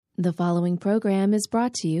The following program is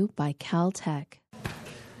brought to you by Caltech.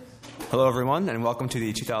 Hello, everyone, and welcome to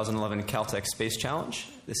the 2011 Caltech Space Challenge.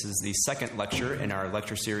 This is the second lecture in our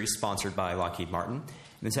lecture series sponsored by Lockheed Martin. And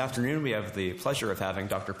this afternoon, we have the pleasure of having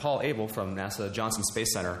Dr. Paul Abel from NASA Johnson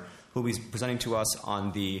Space Center, who will be presenting to us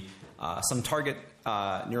on the some target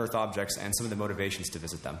near-Earth objects and some of the motivations to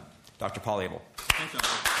visit them. Dr. Paul Abel. Thanks,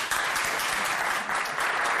 Jonathan.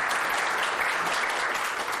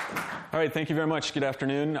 All right, thank you very much. Good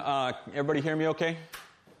afternoon. Everybody hear me okay?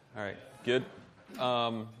 All right, good.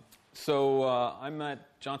 So I'm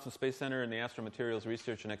at Johnson Space Center in the Astromaterials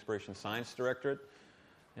Research and Exploration Science Directorate,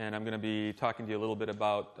 and I'm going to be talking to you a little bit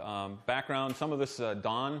about background. Some of this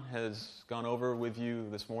Don has gone over with you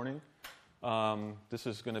this morning. This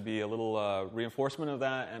is going to be a little reinforcement of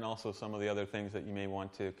that, and also some of the other things that you may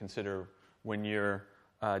want to consider when you're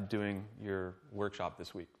doing your workshop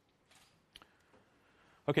this week.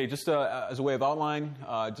 Okay, just as a way of outline,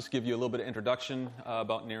 just give you a little bit of introduction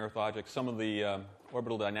about near-Earth objects, some of the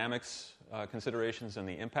orbital dynamics considerations and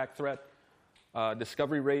the impact threat,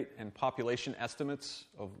 discovery rate and population estimates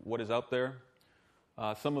of what is out there,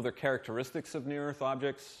 some of the characteristics of near-Earth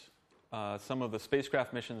objects, some of the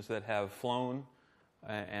spacecraft missions that have flown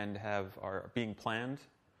and are being planned,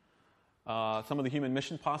 some of the human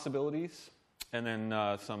mission possibilities, and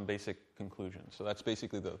then some basic conclusions. So that's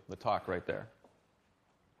basically the talk right there.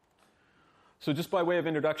 So just by way of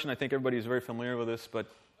introduction, I think everybody is very familiar with this, but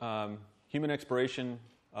human exploration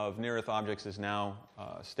of near-Earth objects is now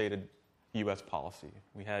stated U.S. policy.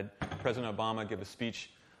 We had President Obama give a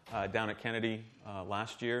speech down at Kennedy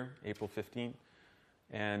last year, April 15th,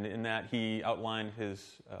 and in that he outlined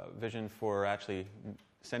his vision for actually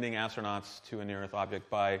sending astronauts to a near-Earth object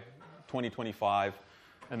by 2025,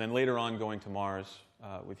 and then later on going to Mars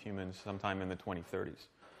with humans sometime in the 2030s.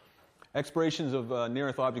 Explorations of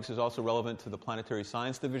near-Earth objects is also relevant to the Planetary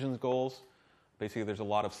Science Division's goals. Basically, there's a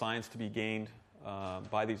lot of science to be gained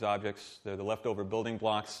by these objects. They're the leftover building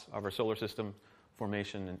blocks of our solar system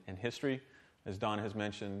formation and history. As Don has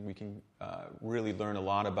mentioned, we can really learn a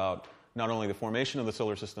lot about not only the formation of the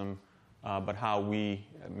solar system, but how we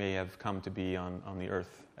may have come to be on the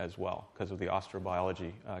Earth as well, because of the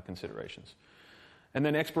astrobiology considerations. And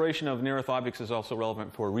then exploration of near-Earth objects is also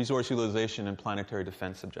relevant for resource utilization and planetary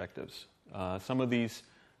defense objectives. Some of these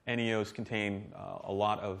NEOs contain a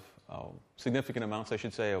lot of significant amounts, I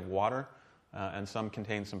should say, of water, and some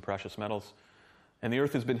contain some precious metals. And the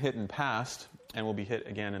Earth has been hit in the past and will be hit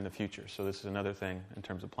again in the future. So this is another thing in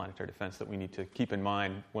terms of planetary defense that we need to keep in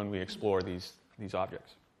mind when we explore these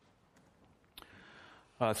objects.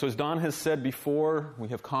 So as Don has said before, we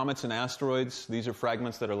have comets and asteroids. These are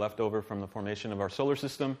fragments that are left over from the formation of our solar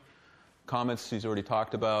system. Comets, he's already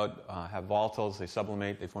talked about, have volatiles. They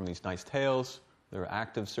sublimate. They form these nice tails. They're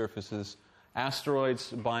active surfaces.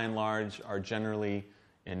 Asteroids, by and large, are generally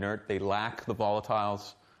inert. They lack the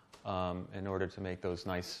volatiles in order to make those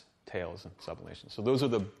nice tails and sublimations. So those are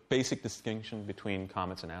the basic distinction between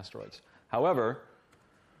comets and asteroids. However,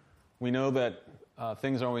 we know that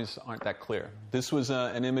things always aren't that clear. This was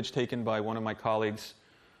an image taken by one of my colleagues,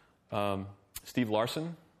 Steve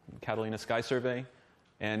Larson, Catalina Sky Survey.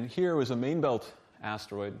 And here was a main belt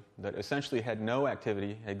asteroid that essentially had no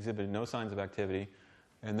activity, exhibited no signs of activity.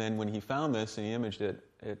 And then when he found this and he imaged it,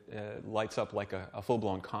 it lights up like a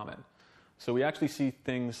full-blown comet. So we actually see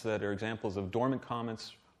things that are examples of dormant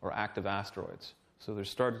comets or active asteroids. So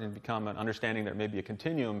there's starting to become an understanding there may be a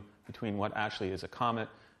continuum between what actually is a comet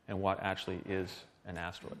and what actually is an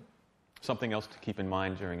asteroid. Something else to keep in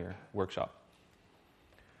mind during your workshop.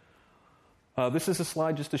 This is a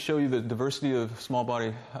slide just to show you the diversity of small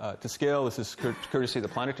body to scale. This is courtesy of the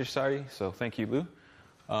Planetary Society, so thank you,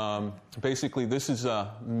 Lou. Basically, this is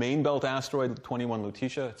a main belt asteroid, 21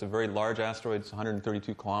 Lutetia. It's a very large asteroid. It's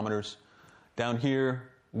 132 kilometers. Down here,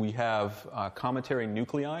 we have cometary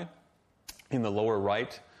nuclei in the lower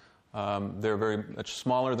right. They're very much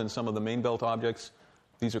smaller than some of the main belt objects.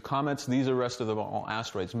 These are comets. These are the rest of them all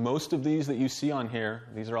asteroids. Most of these that you see on here,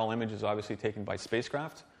 these are all images obviously taken by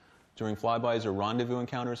spacecraft during flybys or rendezvous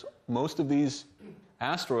encounters. Most of these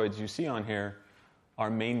asteroids you see on here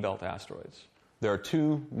are main belt asteroids. There are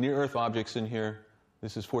two near-Earth objects in here.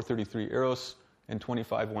 This is 433 Eros and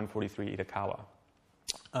 25143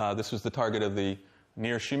 Itokawa. This was the target of the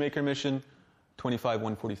Near Shoemaker mission.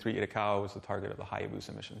 25143 Itokawa was the target of the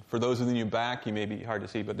Hayabusa mission. For those of you back, you may be hard to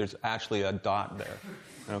see, but there's actually a dot there.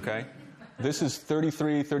 Okay? This is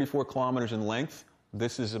 34 kilometers in length.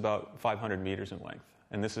 This is about 500 meters in length.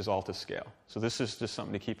 And this is all to scale. So this is just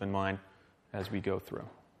something to keep in mind as we go through.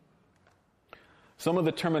 Some of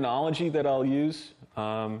the terminology that I'll use,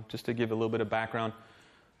 just to give a little bit of background.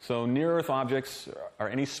 So near-Earth objects are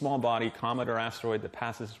any small body, comet or asteroid, that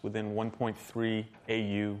passes within 1.3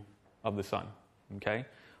 AU of the Sun. Okay?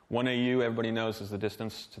 1 AU, everybody knows, is the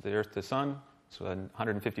distance to the Earth to the Sun, so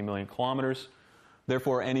 150 million kilometers.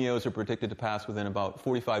 Therefore, NEOs are predicted to pass within about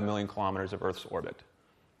 45 million kilometers of Earth's orbit.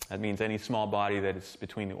 That means any small body that is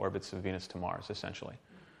between the orbits of Venus to Mars, essentially.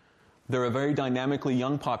 They're a very dynamically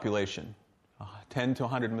young population, 10 to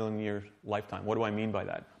 100 million year lifetime. What do I mean by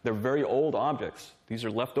that? They're very old objects. These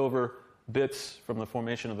are leftover bits from the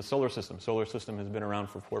formation of the solar system. Solar system has been around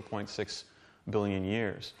for 4.6 billion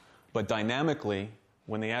years. But dynamically,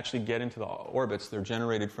 when they actually get into the orbits, they're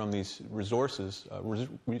generated from these resource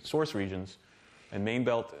regions and main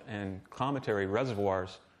belt and cometary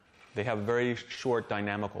reservoirs. They have very short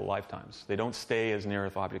dynamical lifetimes. They don't stay as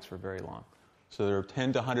near-Earth objects for very long. So they're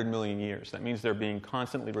 10 to 100 million years. That means they're being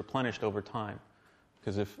constantly replenished over time.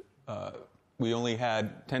 Because if we only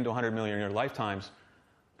had 10 to 100 million year lifetimes,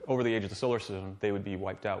 over the age of the solar system, they would be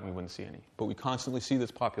wiped out and we wouldn't see any. But we constantly see this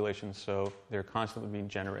population, so they're constantly being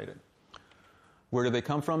generated. Where do they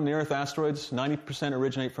come from? Near-Earth asteroids, 90%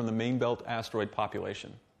 originate from the main belt asteroid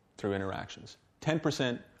population through interactions.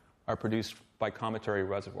 10% are produced by cometary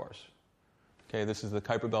reservoirs. Okay, this is the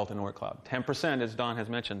Kuiper Belt and Oort cloud. 10%, as Don has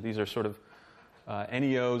mentioned, these are sort of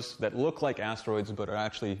NEOs that look like asteroids but are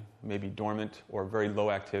actually maybe dormant or very low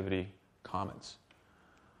activity comets.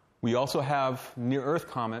 We also have near-Earth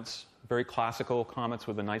comets, very classical comets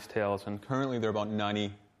with the nice tails, and currently there are about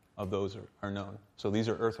 90 of those are known. So these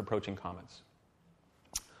are Earth-approaching comets.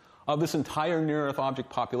 Of this entire near-Earth object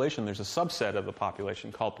population, there's a subset of the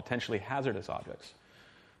population called potentially hazardous objects.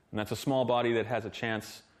 And that's a small body that has a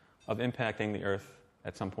chance of impacting the Earth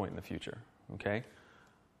at some point in the future. Okay?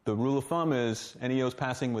 The rule of thumb is NEOs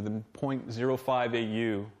passing within 0.05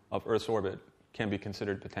 AU of Earth's orbit can be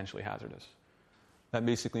considered potentially hazardous. That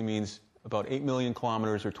basically means about 8 million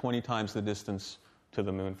kilometers or 20 times the distance to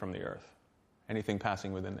the Moon from the Earth. Anything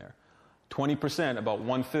passing within there. 20%, about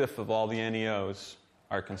 1/5 of all the NEOs,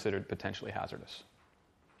 are considered potentially hazardous.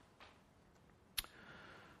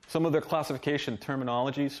 Some of their classification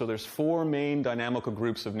terminology. So there's 4 main dynamical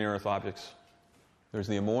groups of near-Earth objects. There's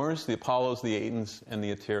the Amors, the Apollos, the Aitons, and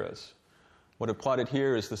the Atiras. What I've plotted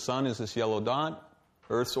here is the Sun is this yellow dot,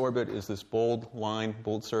 Earth's orbit is this bold line,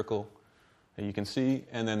 bold circle that you can see,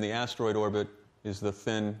 and then the asteroid orbit is the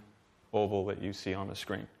thin oval that you see on the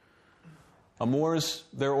screen. Amors,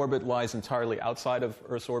 their orbit lies entirely outside of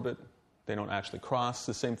Earth's orbit. They don't actually cross.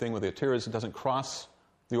 The same thing with the Atiras. It doesn't cross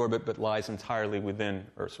the orbit but lies entirely within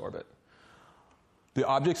Earth's orbit. The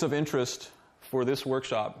objects of interest for this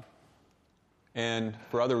workshop and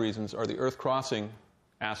for other reasons are the Earth-crossing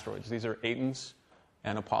asteroids. These are Aitons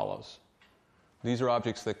and Apollos. These are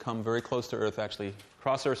objects that come very close to Earth, actually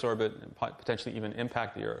cross Earth's orbit and potentially even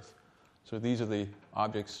impact the Earth. So these are the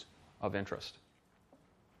objects of interest.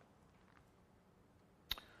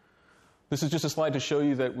 This is just a slide to show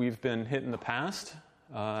you that we've been hit in the past.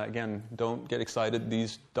 Again, don't get excited.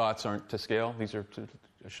 These dots aren't to scale. These are to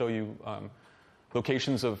show you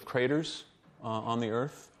locations of craters on the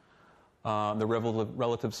Earth, the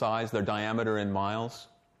relative size, their diameter in miles,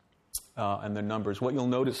 and their numbers. What you'll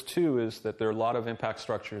notice, too, is that there are a lot of impact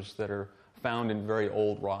structures that are found in very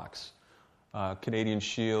old rocks. Canadian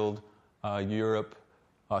Shield, Europe,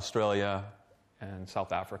 Australia, and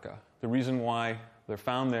South Africa. The reason why they're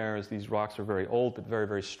found there is these rocks are very old but very,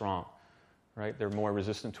 very strong. Right? They're more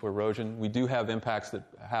resistant to erosion. We do have impacts that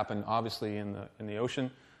happen, obviously, in the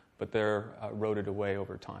ocean, but they're eroded away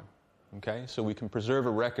over time. Okay? So we can preserve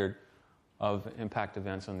a record of impact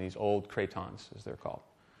events on these old cratons, as they're called.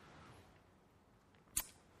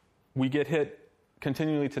 We get hit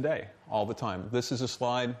continually today, all the time. This is a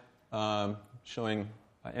slide showing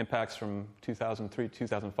impacts from 2003 to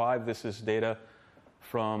 2005. This is data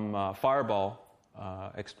from Fireball,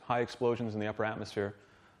 high explosions in the upper atmosphere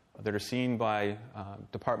that are seen by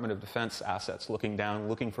Department of Defense assets looking down,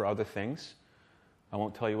 looking for other things. I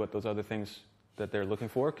won't tell you what those other things that they're looking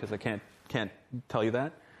for because I can't tell you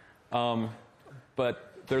that. But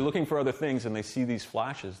they're looking for other things and they see these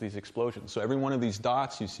flashes, these explosions. So every one of these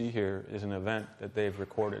dots you see here is an event that they've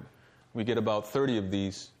recorded. We get about 30 of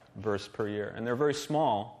these bursts per year. And they're very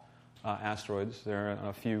small asteroids. They're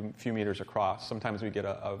a few meters across. Sometimes we get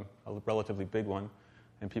a relatively big one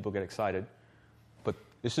and people get excited. But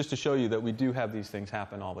it's just to show you that we do have these things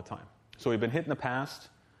happen all the time. So we've been hit in the past,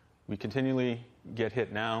 we continually get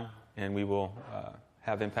hit now, and we will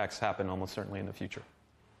have impacts happen almost certainly in the future.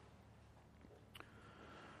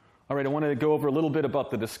 All right, I wanted to go over a little bit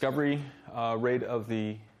about the discovery rate of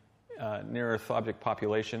the near-Earth object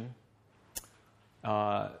population.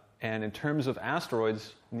 And in terms of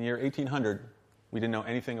asteroids, in the year 1800, we didn't know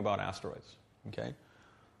anything about asteroids. Okay?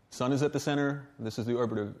 Sun is at the center. This is the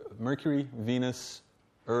orbit of Mercury, Venus,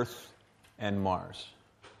 Earth, and Mars.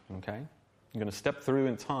 Okay? I'm going to step through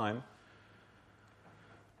in time.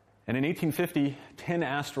 And in 1850, 10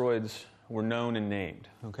 asteroids were known and named.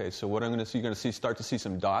 Okay, so what I'm going to see, you're going to start to see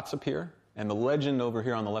some dots appear. And the legend over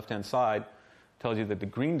here on the left-hand side tells you that the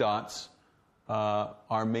green dots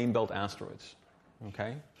are main belt asteroids.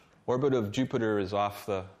 Okay? Orbit of Jupiter is off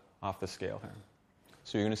the scale here.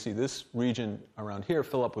 So you're going to see this region around here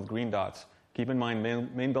fill up with green dots. Keep in mind,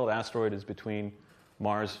 main belt asteroid is between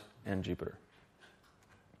Mars and Jupiter.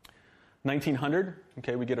 1900,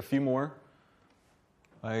 okay, we get a few more.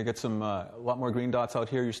 I get a lot more green dots out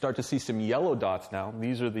here. You start to see some yellow dots now.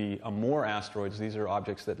 These are the Amor asteroids. These are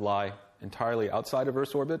objects that lie entirely outside of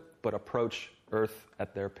Earth's orbit, but approach Earth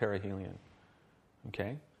at their perihelion.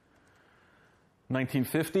 Okay?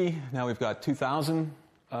 1950, now we've got 2,000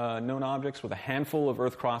 known objects with a handful of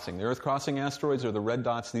Earth crossing. The Earth crossing asteroids are the red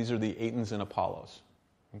dots. These are the Aitons and Apollos.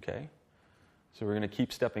 Okay? So we're going to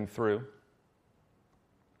keep stepping through.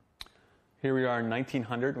 Here we are in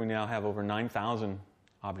 1900. We now have over 9,000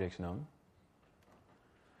 objects known.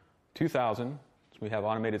 2000, so we have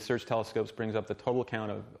automated search telescopes, brings up the total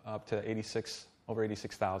count of up to over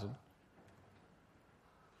 86,000.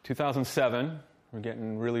 2007, we're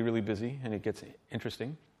getting really, really busy, and it gets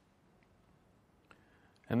interesting.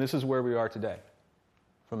 And this is where we are today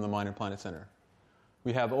from the Minor Planet Center.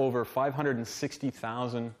 We have over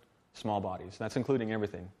 560,000 small bodies. That's including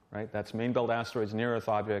everything, right? That's main belt asteroids, near-Earth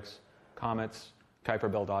objects, comets,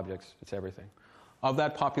 Kuiper belt objects. It's everything. Of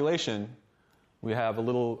that population, we have a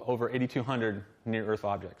little over 8,200 near-Earth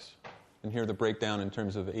objects. And here are the breakdown in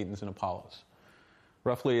terms of Aitons and Apollos.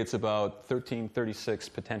 Roughly, it's about 1336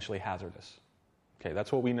 potentially hazardous. Okay,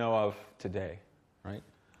 that's what we know of today, right?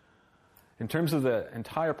 In terms of the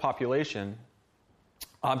entire population,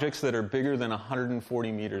 objects that are bigger than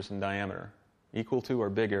 140 meters in diameter, equal to or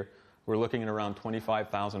bigger, we're looking at around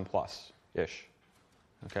 25,000 plus-ish.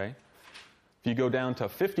 Okay? If you go down to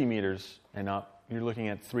 50 meters and up, you're looking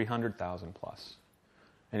at 300,000 plus.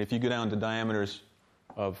 And if you go down to diameters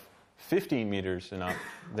of 15 meters and up,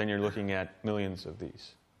 then you're looking at millions of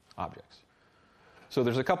these objects. So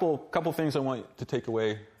there's a couple things I want you to take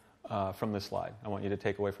away from this slide.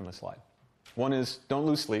 One is, don't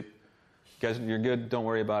lose sleep. You guys, you're good, don't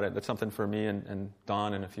worry about it. That's something for me and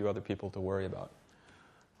Don and a few other people to worry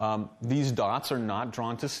about. These dots are not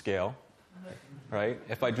drawn to scale, right?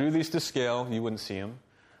 If I drew these to scale, you wouldn't see them.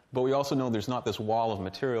 But we also know there's not this wall of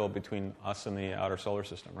material between us and the outer solar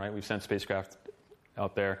system, right? We've sent spacecraft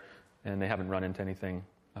out there, and they haven't run into anything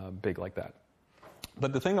big like that.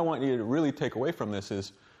 But the thing I want you to really take away from this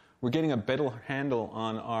is we're getting a better handle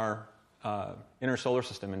on our inner solar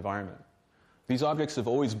system environment. These objects have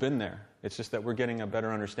always been there. It's just that we're getting a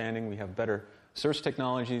better understanding. We have better search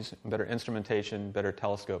technologies, better instrumentation, better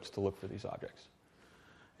telescopes to look for these objects.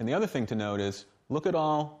 And the other thing to note is, look at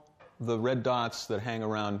all the red dots that hang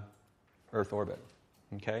around Earth orbit.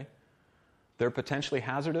 Okay? They're potentially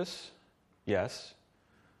hazardous, yes,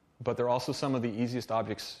 but they're also some of the easiest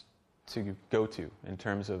objects to go to in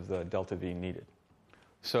terms of the delta V needed.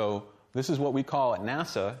 So this is what we call at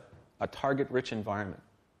NASA a target-rich environment.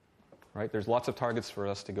 Right? There's lots of targets for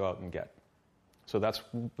us to go out and get. So that's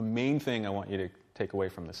the main thing I want you to take away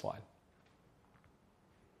from this slide.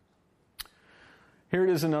 Here it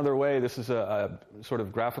is another way. This is a sort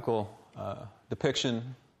of graphical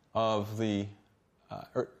depiction of the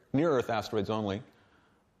near-Earth asteroids only.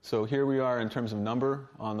 So here we are in terms of number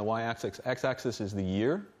on the y-axis. X-axis is the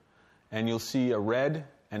year, and you'll see a red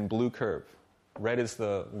and blue curve. Red is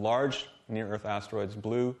the large near-Earth asteroids.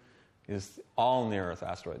 Blue is all near-Earth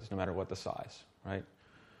asteroids, no matter what the size, right?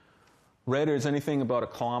 Red is anything about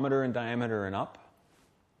 1 kilometer in diameter and up.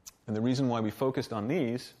 And the reason why we focused on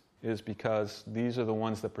these is because these are the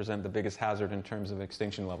ones that present the biggest hazard in terms of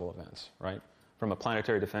extinction level events, right? From a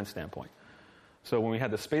planetary defense standpoint. So when we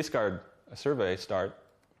had the Space Guard survey start,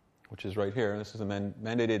 which is right here, this is a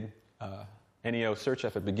mandated NEO search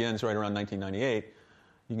effort, begins right around 1998.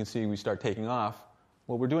 You can see we start taking off.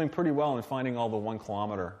 Well, we're doing pretty well in finding all the 1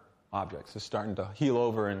 kilometer objects. It's starting to heal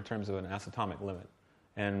over in terms of an asymptotic limit.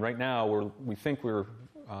 And right now, we think we're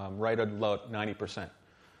right at about 90%.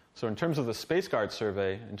 So in terms of the Space Guard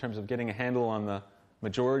survey, in terms of getting a handle on the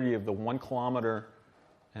majority of the 1 kilometer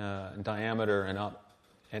in diameter and up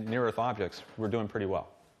and near-Earth objects, we're doing pretty well.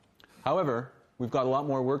 However, we've got a lot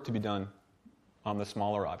more work to be done on the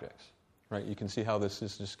smaller objects. Right? You can see how this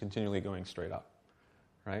is just continually going straight up.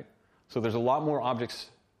 Right? So there's a lot more objects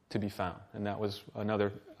to be found, and that was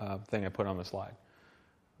another thing I put on the slide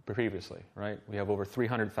previously, right? We have over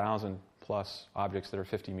 300,000 plus objects that are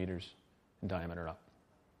 50 meters in diameter up.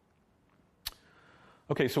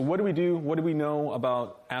 Okay, so what do we do? What do we know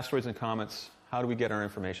about asteroids and comets? How do we get our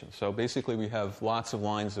information? So basically we have lots of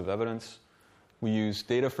lines of evidence. We use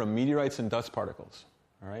data from meteorites and dust particles.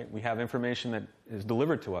 All right? We have information that is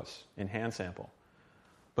delivered to us in hand sample.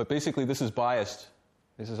 But basically this is biased.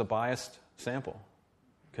 This is a biased sample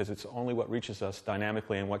because it's only what reaches us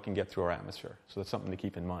dynamically and what can get through our atmosphere. So that's something to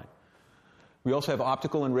keep in mind. We also have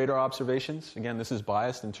optical and radar observations. Again, this is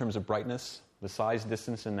biased in terms of brightness, the size,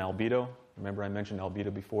 distance, and albedo. Remember I mentioned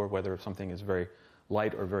albedo before, whether something is very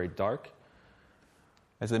light or very dark.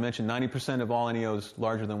 As I mentioned, 90% of all NEOs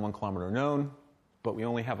larger than 1 kilometer are known, but we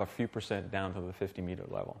only have a few percent down to the 50-meter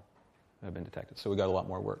level that have been detected. So we got a lot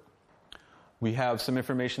more work. We have some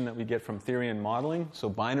information that we get from theory and modeling. So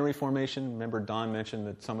binary formation. Remember Don mentioned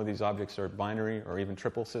that some of these objects are binary or even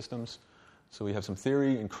triple systems. So we have some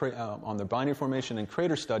theory on the binary formation, and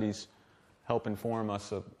crater studies help inform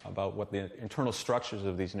us about what the internal structures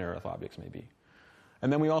of these near-Earth objects may be.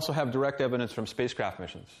 And then we also have direct evidence from spacecraft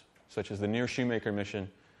missions, such as the Near Shoemaker mission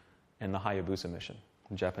and the Hayabusa mission,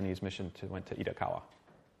 the Japanese mission went to Itokawa.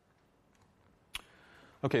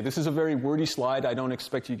 Okay, this is a very wordy slide. I don't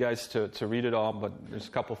expect you guys to read it all, but there's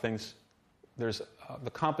a couple things. There's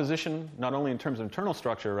the composition, not only in terms of internal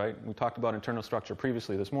structure, right? We talked about internal structure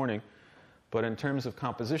previously this morning, but in terms of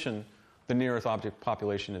composition, the near-Earth object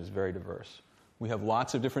population is very diverse. We have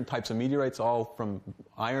lots of different types of meteorites, all from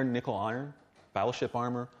iron, nickel iron, battleship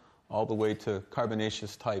armor, all the way to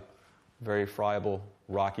carbonaceous type, very friable,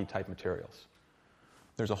 rocky type materials.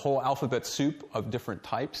 There's a whole alphabet soup of different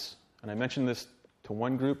types, and I mentioned this to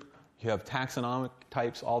one group. You have taxonomic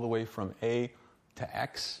types all the way from A to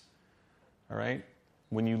X. All right?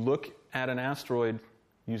 When you look at an asteroid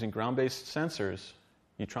using ground-based sensors,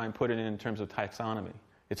 you try and put it in terms of taxonomy.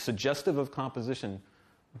 It's suggestive of composition,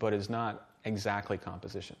 but is not exactly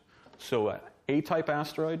composition. So an A-type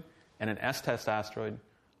asteroid and an S-type asteroid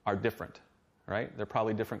are different, right? They're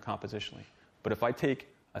probably different compositionally. But if I take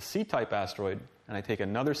a C-type asteroid and I take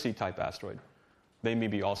another C-type asteroid, they may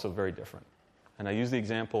be also very different. And I used the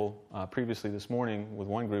example previously this morning with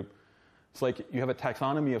one group. It's like you have a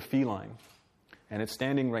taxonomy of feline, and it's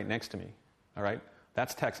standing right next to me, all right?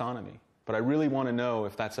 That's taxonomy. But I really want to know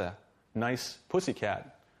if that's a nice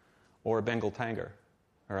pussycat or a Bengal tiger,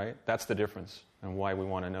 all right? That's the difference and why we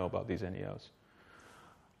want to know about these NEOs.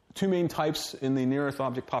 Two main types in the near-Earth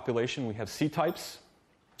object population. We have C-types.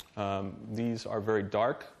 These are very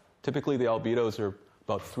dark. Typically, the albedos are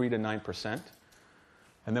about 3 to 9%.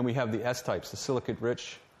 And then we have the S-types, the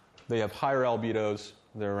silicate-rich. They have higher albedos.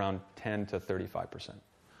 They're around 10 to 35%.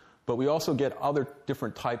 But we also get other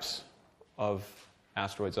different types of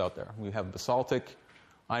asteroids out there. We have basaltic,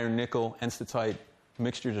 iron-nickel, enstatite,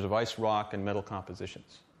 mixtures of ice rock, and metal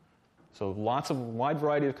compositions. So wide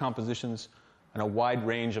variety of compositions and a wide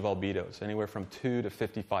range of albedos, anywhere from 2 to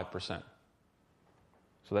 55%.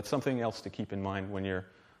 So that's something else to keep in mind when you're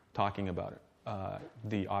talking about it,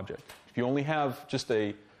 the object. If you only have just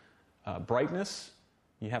a brightness,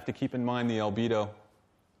 you have to keep in mind the albedo,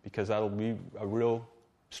 because that'll be a real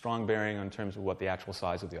strong bearing in terms of what the actual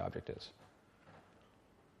size of the object is.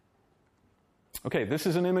 Okay, this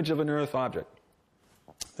is an image of a near-Earth object.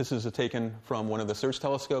 This is taken from one of the SEARCH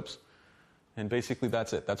telescopes, and basically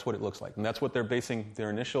that's it. That's what it looks like. And that's what they're basing their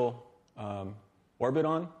initial orbit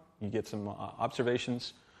on. You get some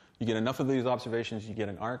observations. You get enough of these observations, you get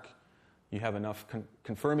an arc. You have enough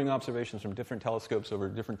confirming observations from different telescopes over a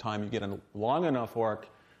different time. You get a long enough arc,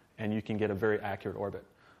 and you can get a very accurate orbit.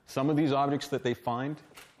 Some of these objects that they find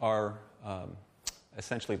are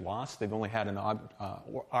essentially lost. They've only had an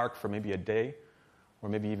arc for maybe a day, or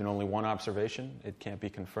maybe even only one observation. It can't be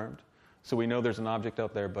confirmed. So we know there's an object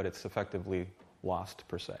out there, but it's effectively lost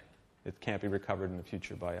per se. It can't be recovered in the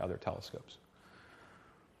future by other telescopes.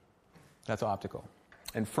 That's optical.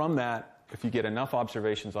 And from that, if you get enough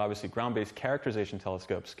observations, obviously ground-based characterization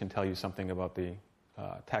telescopes can tell you something about the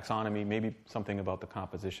taxonomy, maybe something about the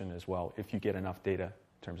composition as well, if you get enough data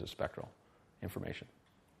in terms of spectral information.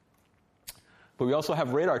 But we also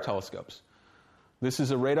have radar telescopes. This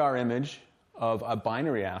is a radar image of a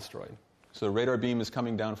binary asteroid. So the radar beam is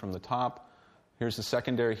coming down from the top. Here's the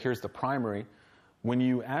secondary, here's the primary. When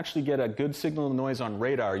you actually get a good signal of noise on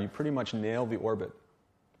radar, you pretty much nail the orbit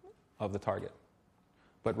of the target.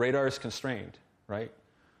 But radar is constrained, right?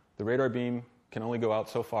 The radar beam can only go out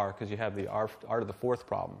so far because you have the art of the fourth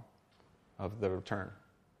problem of the return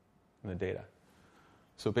in the data.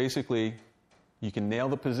 So basically, you can nail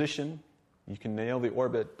the position, you can nail the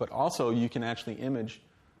orbit, but also you can actually image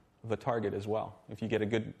the target as well if you get a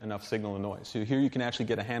good enough signal of noise. So here you can actually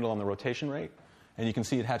get a handle on the rotation rate, And you can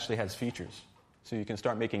see it actually has features. So you can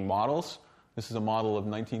start making models. This is a model of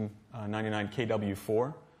 1999 KW4.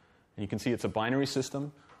 And you can see it's a binary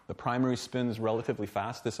system. The primary spins relatively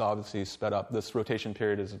fast. This obviously is sped up. This rotation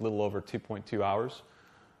period is a little over 2.2 hours.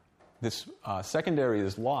 This secondary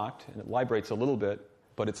is locked, and it librates a little bit,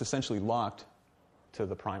 but it's essentially locked to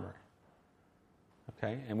the primary.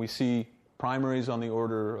 Okay? And we see primaries on the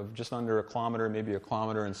order of just under a kilometer, maybe a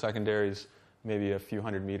kilometer, and secondaries maybe a few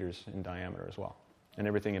hundred meters in diameter as well, and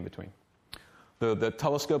everything in between. The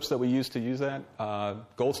telescopes that we use to use that,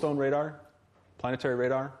 Goldstone radar, planetary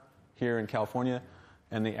radar here in California,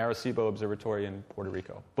 and the Arecibo Observatory in Puerto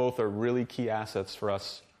Rico. Both are really key assets for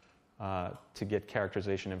us to get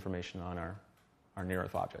characterization information on our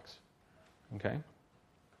near-Earth objects. Okay?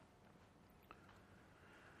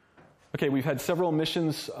 Okay, we've had several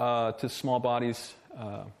missions to small bodies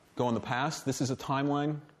go in the past. This is a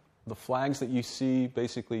timeline. The flags that you see,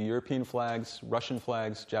 basically European flags, Russian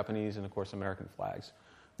flags, Japanese, and of course American flags.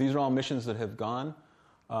 These are all missions that have gone.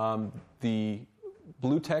 The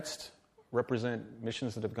blue text represent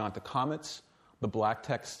missions that have gone to comets. The black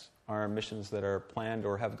text are missions that are planned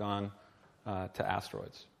or have gone to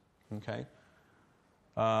asteroids. Okay?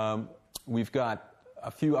 We've got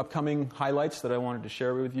a few upcoming highlights that I wanted to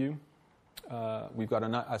share with you. We've got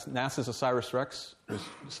NASA's OSIRIS-REx was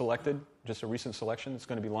selected, just a recent selection. It's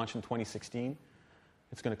going to be launched in 2016.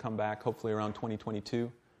 It's going to come back hopefully around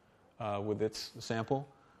 2022 with its sample.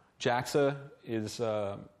 JAXA is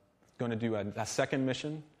going to do a second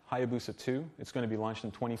mission, Hayabusa 2. It's going to be launched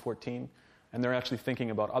in 2014. And they're actually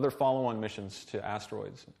thinking about other follow-on missions to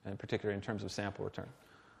asteroids, and particularly in terms of sample return.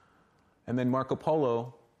 And then Marco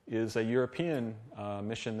Polo is a European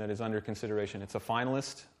mission that is under consideration. It's a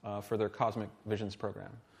finalist for their Cosmic Visions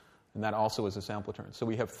program. And that also is a sample return. So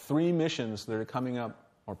we have 3 missions that are coming up,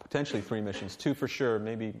 or potentially 3 missions, 2 for sure,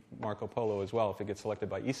 maybe Marco Polo as well if it gets selected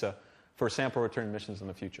by ESA, for sample return missions in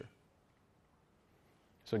the future.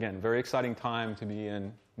 So again, very exciting time to be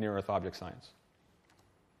in near-Earth object science.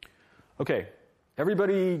 Okay,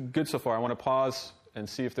 everybody good so far? I want to pause and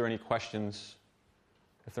see if there are any questions.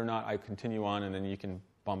 If they're not, I continue on, and then you can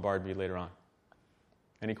bombard me later on.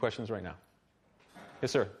 Any questions right now?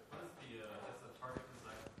 Yes, sir? What is the target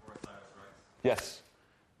design for OSIRIS-REx? Yes.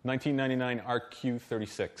 1999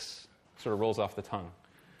 RQ-36. Sort of rolls off the tongue.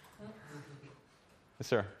 Yes,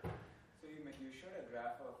 sir? So you showed a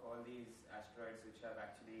graph of all these asteroids which have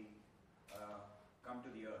actually come to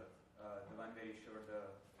the Earth. The one where you showed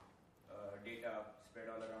the data spread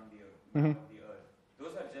all around the Earth, of the Earth.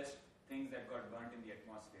 Those are just things that got burnt in the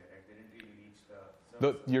atmosphere, right? They didn't really reach the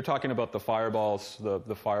surface. You're talking about the fireballs,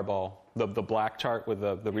 the fireball, the black chart with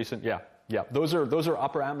the recent, yeah. Those are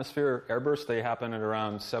upper atmosphere airbursts. They happen at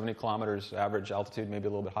around 70 kilometers average altitude, maybe a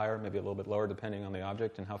little bit higher, maybe a little bit lower, depending on the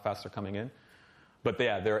object and how fast they're coming in. But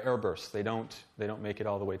they're airbursts. They don't make it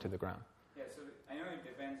all the way to the ground. Yeah, so I know it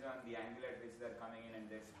depends on the angle at which they're coming in and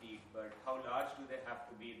their speed, but how large do they have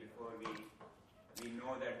to be before we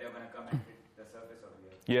know that they're going to come and hit the surface of the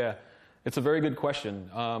Earth? Yeah, it's a very good question.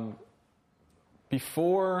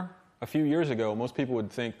 Before a few years ago, most people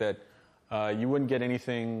would think that you wouldn't get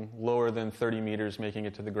anything lower than 30 meters making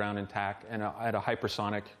it to the ground intact and at a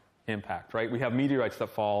hypersonic impact, right? We have meteorites that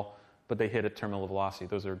fall, but they hit at terminal velocity.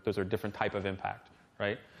 Those are different type of impact,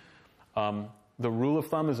 right? The rule of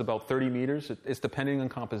thumb is about 30 meters. It's depending on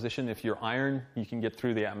composition. If you're iron, you can get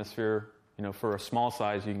through the atmosphere. For a small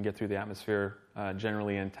size, you can get through the atmosphere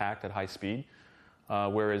generally intact at high speed.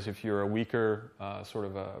 Whereas if you're a weaker, sort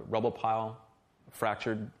of a rubble pile,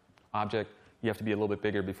 fractured object, you have to be a little bit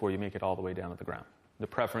bigger before you make it all the way down to the ground. The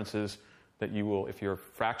preference is that you will, if you're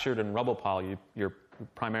fractured and rubble pile, you're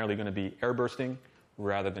primarily going to be air bursting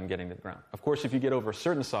rather than getting to the ground. Of course, if you get over a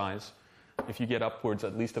certain size, if you get upwards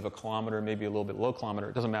at least of a kilometer, maybe a little bit below a kilometer,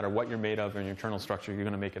 it doesn't matter what you're made of in your internal structure, you're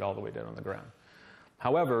going to make it all the way down on the ground.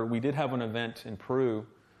 However, we did have an event in Peru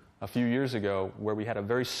a few years ago where we had a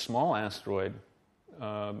very small asteroid,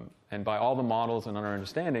 and by all the models and our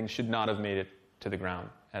understanding, should not have made it to the ground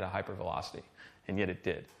at a hypervelocity, and yet it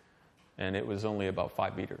did. And it was only about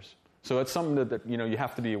 5 meters. So it's something that you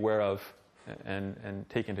have to be aware of and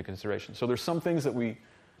take into consideration. So there's some things that we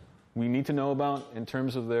need to know about in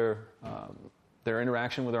terms of their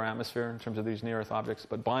interaction with our atmosphere, in terms of these near-Earth objects.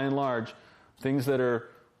 But by and large, things that are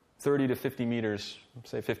 30 to 50 meters,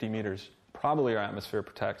 say 50 meters, probably our atmosphere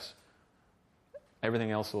protects.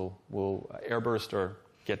 Everything else will airburst or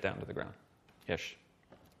get down to the ground-ish.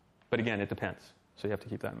 But again, it depends. So you have to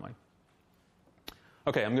keep that in mind.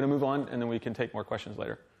 Okay, I'm going to move on, and then we can take more questions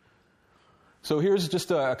later. So here's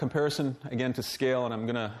just a comparison, again, to scale, and I'm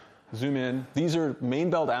going to zoom in. These are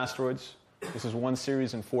main belt asteroids. This is one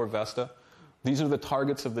series in 4 Vesta. These are the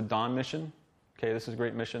targets of the Dawn mission. Okay, this is a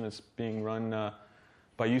great mission. It's being run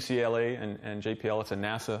by UCLA and JPL. It's a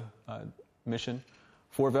NASA mission.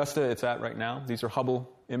 For Vesta, it's at right now. These are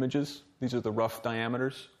Hubble images. These are the rough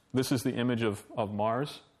diameters. This is the image of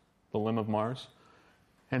Mars, the limb of Mars.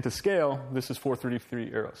 And to scale, this is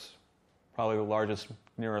 433 Eros, probably the largest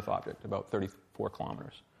near-Earth object, about 34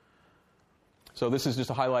 kilometers. So this is just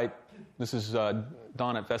a highlight. This is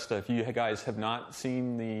Dawn at Vesta. If you guys have not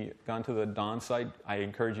gone to the Dawn site, I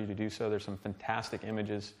encourage you to do so. There's some fantastic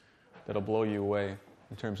images that'll blow you away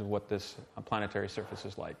in terms of what this planetary surface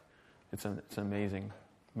is like. It's an amazing,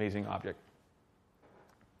 amazing object.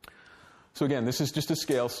 So again, this is just a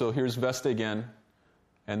scale. So here's Vesta again,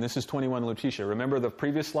 and this is 21 Lutetia. Remember the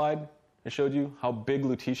previous slide I showed you how big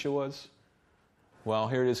Lutetia was? Well,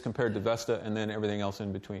 here it is compared to Vesta, and then everything else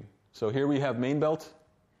in between. So here we have main belt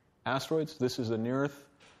asteroids. This is a near-Earth.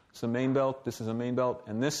 It's a main belt. This is a main belt.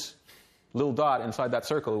 And this little dot inside that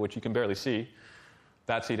circle, which you can barely see,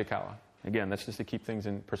 that's Itokawa. Again, that's just to keep things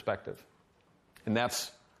in perspective. And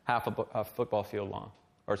that's half a football field long.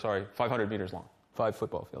 500 meters long. 5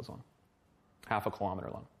 football fields long. Half a kilometer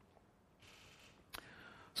long.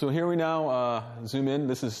 So here we now zoom in.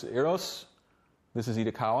 This is Eros. This is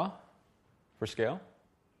Itokawa for scale.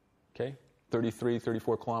 Okay, 33,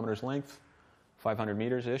 34 kilometers length, 500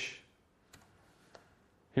 meters-ish.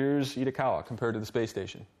 Here's Itokawa compared to the space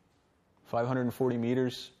station. 540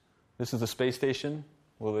 meters. This is the space station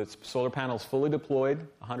with its solar panels fully deployed,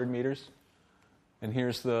 100 meters. And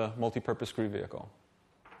here's the multi-purpose crew vehicle.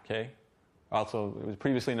 Okay? Also, it was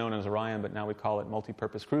previously known as Orion, but now we call it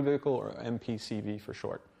Multi-Purpose Crew Vehicle, or MPCV for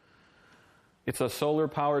short. It's a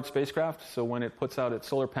solar-powered spacecraft, so when it puts out its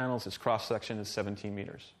solar panels, its cross-section is 17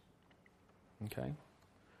 meters. Okay?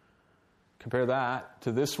 Compare that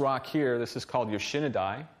to this rock here. This is called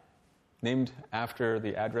Yoshinadai, named after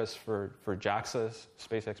the address for JAXA's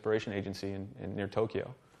Space Exploration Agency near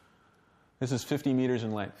Tokyo. This is 50 meters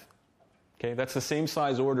in length. Okay? That's the same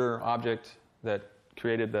size order object that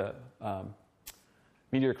created the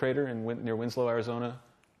meteor crater near Winslow, Arizona,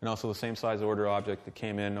 and also the same size order object that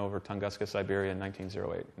came in over Tunguska, Siberia in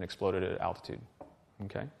 1908 and exploded at altitude.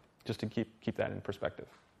 Okay? Just to keep that in perspective.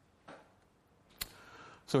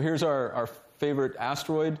 So here's our favorite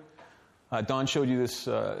asteroid. Don showed you this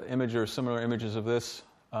image or similar images of this.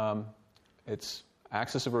 Its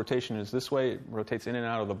axis of rotation is this way. It rotates in and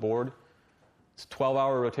out of the board. It's a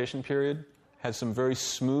 12-hour rotation period. Has some very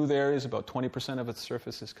smooth areas. About 20% of its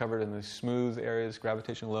surface is covered in the smooth areas,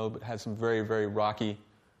 gravitational low, but has some very, very rocky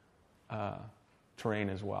terrain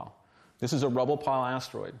as well. This is a rubble pile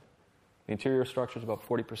asteroid. The interior structure is about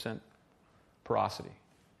 40% porosity.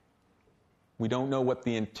 We don't know what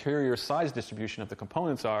the interior size distribution of the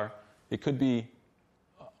components are. It could be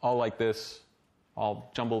all like this,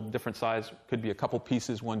 all jumbled, different size. Could be a couple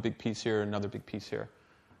pieces, one big piece here, another big piece here.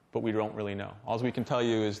 But we don't really know. All we can tell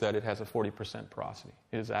you is that it has a 40% porosity.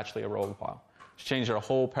 It is actually a rubble pile. It's changed our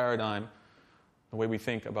whole paradigm, the way we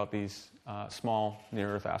think about these small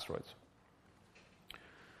near-Earth asteroids.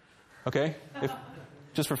 Okay,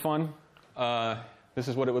 just for fun, this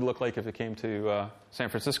is what it would look like if it came to San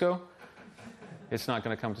Francisco. It's not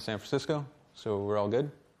going to come to San Francisco, so we're all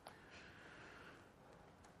good.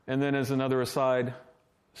 And then as another aside,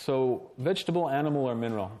 so vegetable, animal, or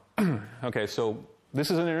mineral? Okay, so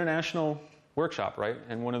this is an international workshop, right?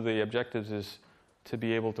 And one of the objectives is to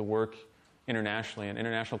be able to work internationally, and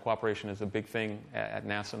international cooperation is a big thing at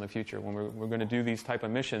NASA in the future. When we're going to do these type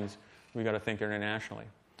of missions, we've got to think internationally.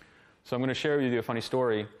 So I'm going to share with you a funny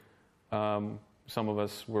story. Some of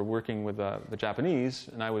us were working with the Japanese,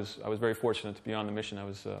 and I was very fortunate to be on the mission. I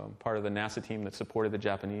was part of the NASA team that supported the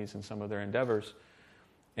Japanese in some of their endeavors.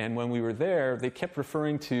 And when we were there, they kept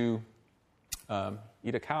referring to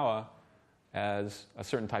Itokawa as a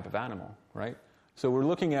certain type of animal, right? So we're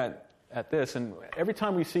looking at this, and every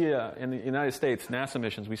time we see in the United States NASA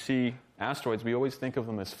missions, we see asteroids, we always think of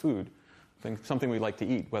them as food, something we like to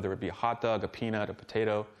eat, whether it be a hot dog, a peanut, a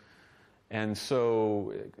potato. And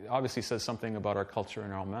so it obviously says something about our culture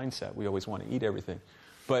and our mindset. We always want to eat everything.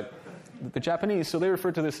 But the Japanese, so they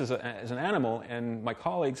referred to this as an animal, and my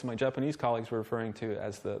Japanese colleagues were referring to it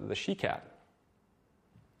as the she-cat.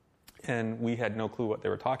 And we had no clue what they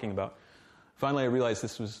were talking about. Finally, I realized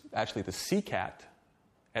this was actually the sea cat,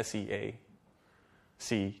 S-E-A-C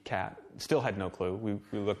cat. Still had no clue.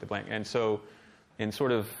 We looked at blank. And so in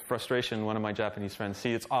sort of frustration, one of my Japanese friends,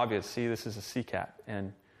 see, it's obvious. See, this is a sea cat.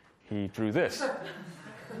 And he drew this.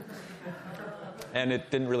 And it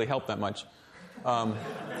didn't really help that much.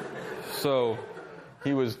 So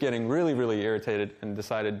he was getting really, really irritated and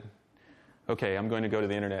decided, okay, I'm going to go to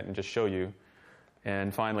the internet and just show you.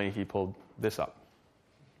 And finally, he pulled this up.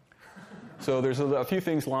 So there's a few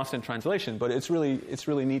things lost in translation, but it's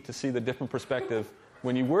really neat to see the different perspective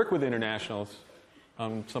when you work with internationals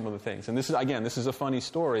on some of the things. And this is a funny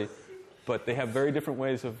story, but they have very different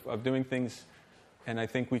ways of doing things, and I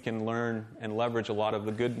think we can learn and leverage a lot of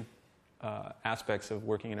the good aspects of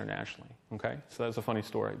working internationally. Okay? So that's a funny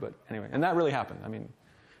story, but anyway. And that really happened. I mean,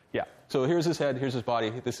 yeah. So here's his head, here's his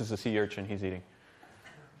body. This is a sea urchin he's eating.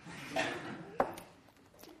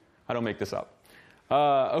 I don't make this up.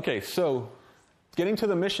 Okay, so getting to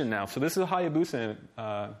the mission now. So this is a Hayabusa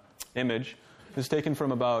image. This is taken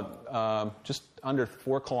from about just under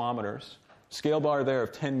 4 kilometers. Scale bar there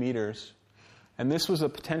of 10 meters. And this was a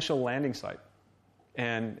potential landing site.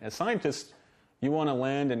 And as scientists, you want to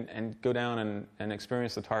land and go down and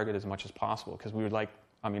experience the target as much as possible, because we would I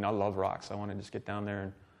love rocks. I want to just get down there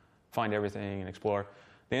and find everything and explore.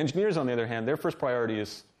 The engineers, on the other hand, their first priority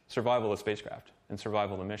is survival of the spacecraft and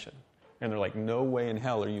survival of the mission. And they're like, no way in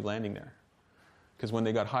hell are you landing there. Because when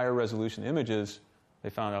they got higher resolution images, they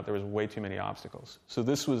found out there was way too many obstacles. So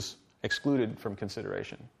this was excluded from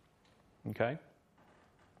consideration. Okay?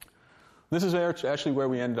 This is actually where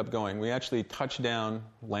we ended up going. We actually touched down,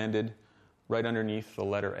 landed right underneath the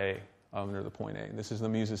letter A, under the point A. This is the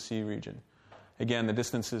Muses Sea region. Again, the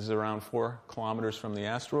distance is around 4 kilometers from the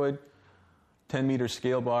asteroid, 10-meter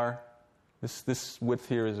scale bar. This width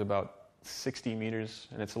here is about 60 meters,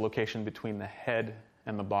 and it's a location between the head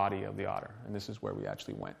and the body of the otter. And this is where we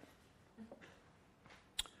actually went.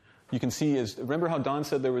 You can see, remember how Don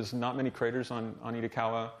said there was not many craters on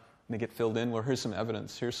Itokawa, and they get filled in? Well, here's some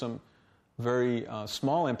evidence. Here's some very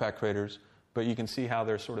small impact craters, but you can see how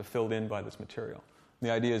they're sort of filled in by this material. The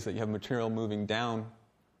idea is that you have material moving down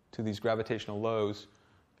to these gravitational lows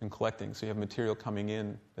and collecting. So you have material coming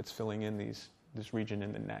in that's filling in this region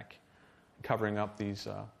in the neck, covering up these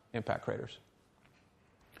impact craters.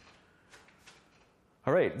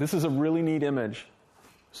 All right, this is a really neat image.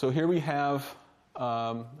 So here we have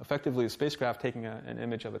effectively the spacecraft taking an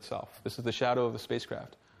image of itself. This is the shadow of the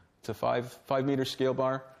spacecraft. It's a 5-meter scale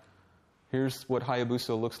bar. Here's what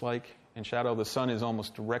Hayabusa looks like in shadow. The sun is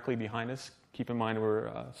almost directly behind us. Keep in mind we're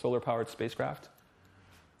a solar-powered spacecraft.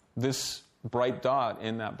 This bright dot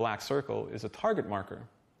in that black circle is a target marker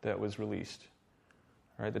that was released.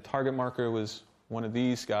 All right, the target marker was one of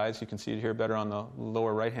these guys. You can see it here better on the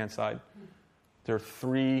lower right-hand side. There are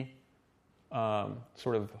 3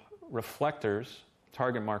 sort of reflectors,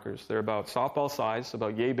 target markers. They're about softball size,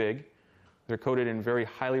 about yay big. They're coated in very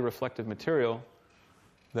highly reflective material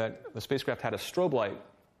that the spacecraft had a strobe light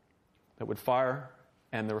that would fire,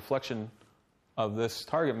 and the reflection of this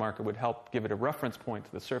target marker would help give it a reference point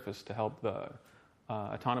to the surface to help the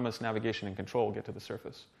autonomous navigation and control get to the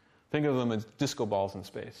surface. Think of them as disco balls in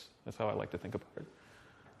space. That's how I like to think about it.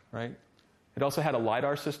 Right? It also had a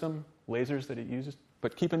LiDAR system, lasers that it uses.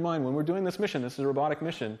 But keep in mind, when we're doing this mission, this is a robotic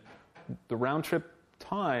mission, the round-trip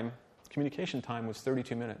time, communication time, was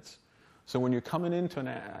 32 minutes. So when you're coming into an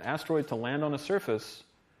asteroid to land on a surface,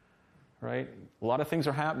 right, a lot of things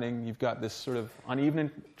are happening. You've got this sort of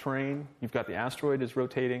uneven terrain. You've got the asteroid is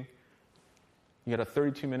rotating. You've got a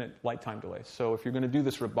 32-minute light time delay. So if you're going to do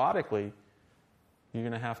this robotically, you're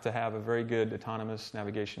going to have a very good autonomous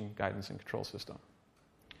navigation, guidance, and control system.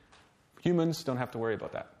 Humans don't have to worry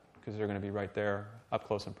about that because they're going to be right there, up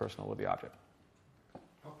close and personal with the object.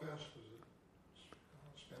 How fast was it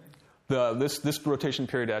spinning? This rotation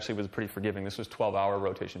period actually was pretty forgiving. This was 12-hour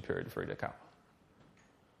rotation period for Itokawa.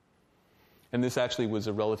 And this actually was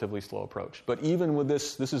a relatively slow approach. But even with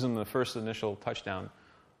this is in the first initial touchdown,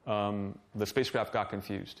 the spacecraft got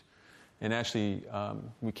confused. And actually,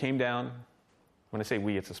 we came down. When I say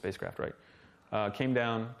we, it's a spacecraft, right? Came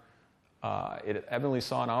down. It evidently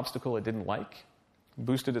saw an obstacle it didn't like,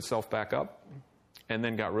 boosted itself back up, and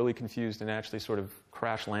then got really confused and actually sort of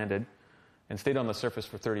crash landed and stayed on the surface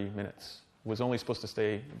for 30 minutes. Was only supposed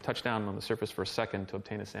to touch down on the surface for a second to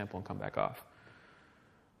obtain a sample and come back off.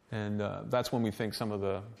 And that's when we think some of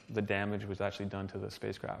the damage was actually done to the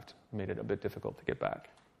spacecraft. Made it a bit difficult to get back.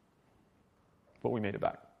 But we made it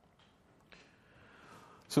back.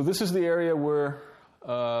 So this is the area where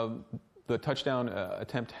the touchdown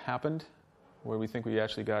attempt happened, where we think we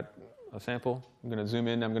actually got a sample. I'm going to zoom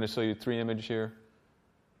in. I'm going to show you 3 images here.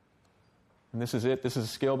 And this is it. This is a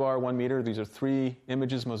scale bar, 1 meter. These are 3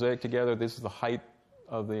 images mosaic together. This is the height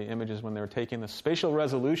of the images when they were taken. The spatial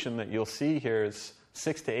resolution that you'll see here is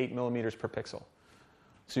 6 to 8 millimeters per pixel.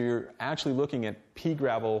 So you're actually looking at pea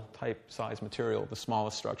gravel type size material, the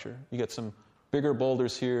smallest structure. You get some bigger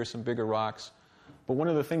boulders here, some bigger rocks. But one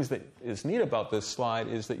of the things that is neat about this slide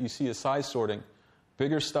is that you see a size sorting.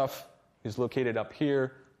 Bigger stuff is located up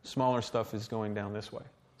here, smaller stuff is going down this way.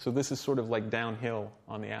 So this is sort of like downhill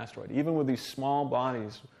on the asteroid. Even with these small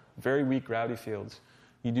bodies, very weak gravity fields,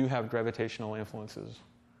 you do have gravitational influences,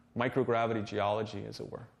 microgravity geology, as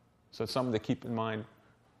it were. So it's something to keep in mind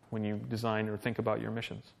when you design or think about your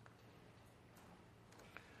missions.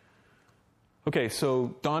 Okay,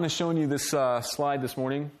 so Don has shown you this slide this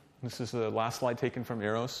morning. This is the last slide taken from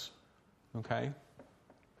Eros. Okay?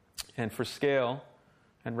 And for scale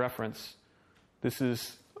and reference, this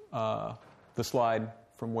is the slide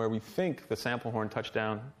from where we think the sample horn touched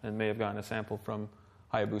down and may have gotten a sample from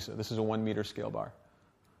Hayabusa. This is a 1 meter scale bar.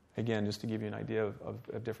 Again, just to give you an idea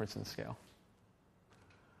of difference in scale.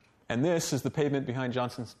 And this is the pavement behind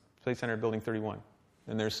Johnson Space Center Building 31.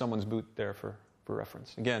 And there's someone's boot there for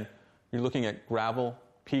reference. Again, you're looking at gravel,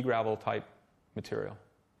 pea gravel type material,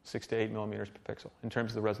 6 to 8 millimeters per pixel in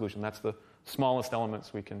terms of the resolution. That's the smallest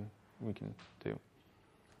elements we can do.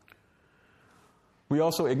 We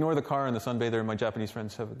also ignore the car and the sunbather. My Japanese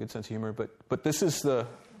friends have a good sense of humor, but this is the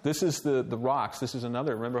rocks. This is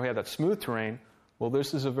another. Remember, we had that smooth terrain. Well,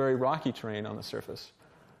 this is a very rocky terrain on the surface,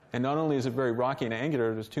 and not only is it very rocky and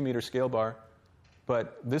angular, there's 2 meter scale bar,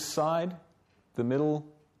 but this side, the middle,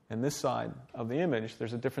 and this side of the image,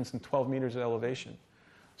 there's a difference in 12 meters of elevation.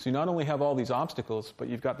 So you not only have all these obstacles, but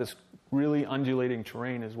you've got this really undulating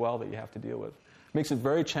terrain as well that you have to deal with. It makes it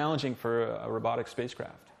very challenging for a robotic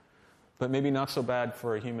spacecraft, but maybe not so bad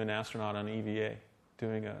for a human astronaut on EVA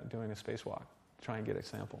doing a spacewalk, try and get a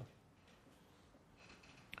sample.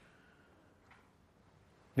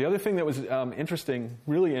 The other thing that was interesting,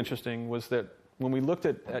 really interesting, was that when we looked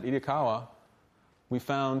at Itokawa, we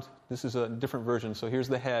found, this is a different version, so here's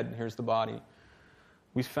the head, here's the body.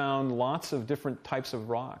 We found lots of different types of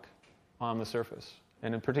rock on the surface,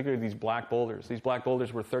 and in particular these black boulders. These black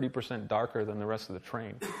boulders were 30% darker than the rest of the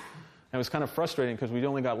terrain. And it was kind of frustrating because we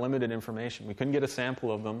only got limited information. We couldn't get a sample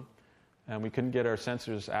of them, and we couldn't get our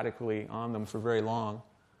sensors adequately on them for very long.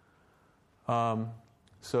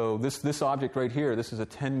 So this object right here, this is a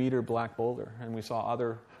 10-meter black boulder, and we saw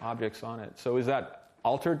other objects on it. So is that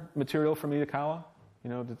altered material from Itokawa?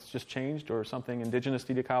 That's just changed, or something indigenous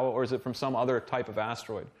to Itokawa, or is it from some other type of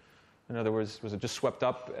asteroid? In other words, was it just swept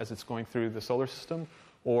up as it's going through the solar system,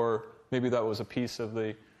 or maybe that was a piece of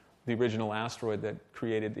the original asteroid that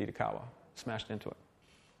created Itokawa, smashed into it.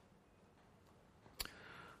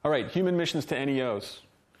 All right, human missions to NEOs.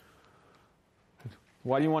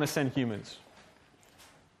 Why do you want to send humans?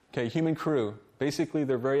 Okay, human crew. Basically,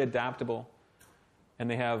 they're very adaptable, and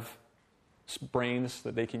they have brains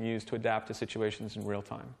that they can use to adapt to situations in real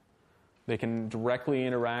time. They can directly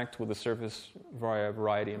interact with the surface via a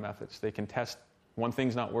variety of methods. They can test one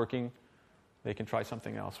thing's not working, they can try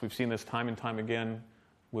something else. We've seen this time and time again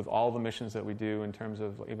with all the missions that we do in terms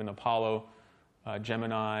of even Apollo,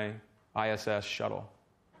 Gemini, ISS, shuttle.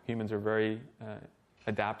 Humans are very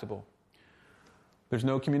adaptable. There's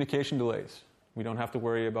no communication delays. We don't have to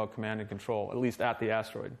worry about command and control, at least at the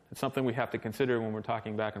asteroid. It's something we have to consider when we're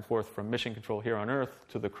talking back and forth from mission control here on Earth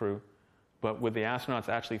to the crew. But with the astronauts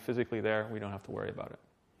actually physically there, we don't have to worry about it.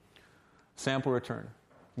 Sample return.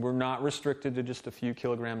 We're not restricted to just a few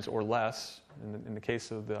kilograms or less. In the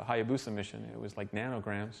case of the Hayabusa mission, it was like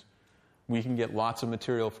nanograms. We can get lots of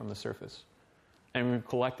material from the surface. And we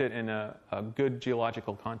collect it in a good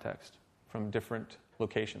geological context from different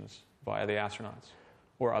locations via the astronauts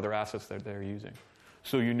or other assets that they're using.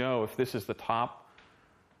 So if this is the top,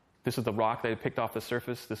 this is the rock they picked off the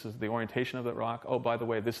surface, this is the orientation of that rock. Oh, by the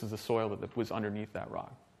way, this is the soil that was underneath that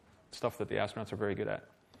rock. Stuff that the astronauts are very good at.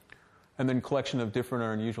 And then collection of different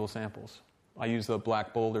or unusual samples. I use the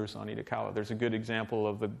black boulders on Itokawa. There's a good example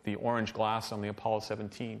of the orange glass on the Apollo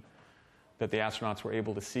 17 that the astronauts were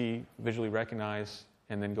able to see, visually recognize,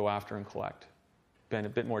 and then go after and collect. Been a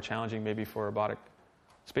bit more challenging maybe for a robotic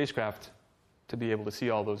spacecraft to be able to see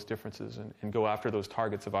all those differences and go after those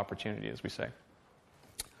targets of opportunity, as we say.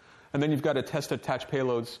 And then you've got to test attached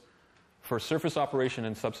payloads for surface operation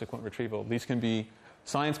and subsequent retrieval. These can be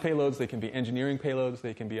science payloads, they can be engineering payloads,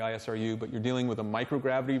 they can be ISRU, but you're dealing with a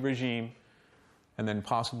microgravity regime and then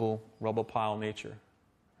possible rubble pile nature.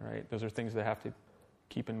 All right? Those are things that have to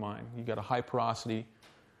keep in mind. You've got a high porosity.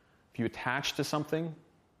 If you attach to something,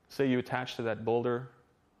 say you attach to that boulder,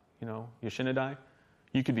 Yoshinoda,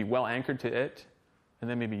 you could be well anchored to it, and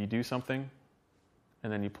then maybe you do something,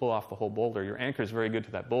 and then you pull off the whole boulder. Your anchor is very good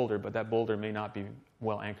to that boulder, but that boulder may not be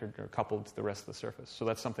well anchored or coupled to the rest of the surface. So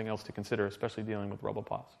that's something else to consider, especially dealing with rubble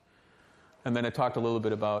piles. And then I talked a little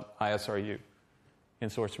bit about ISRU,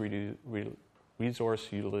 in-source resource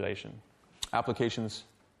utilization. Applications,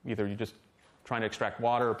 either you're just trying to extract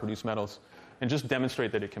water or produce metals, and just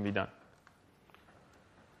demonstrate that it can be done.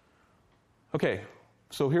 Okay,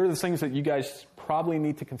 So here are the things that you guys probably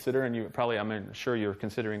need to consider, and I'm sure you're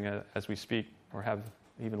considering as we speak, or have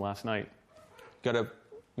even last night. Got to,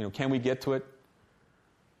 can we get to it?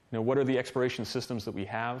 What are the exploration systems that we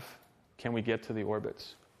have? Can we get to the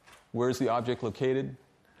orbits? Where is the object located?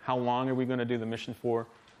 How long are we going to do the mission for?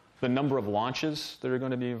 The number of launches that are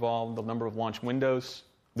going to be involved, the number of launch windows,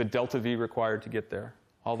 the delta V required to get there.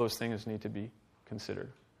 All those things need to be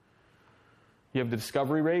considered. You have the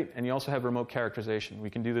discovery rate, and you also have remote characterization. We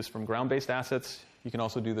can do this from ground-based assets. You can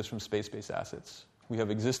also do this from space-based assets. We have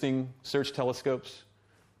existing search telescopes.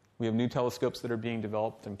 We have new telescopes that are being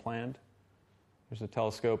developed and planned. There's a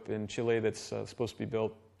telescope in Chile that's supposed to be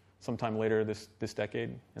built sometime later this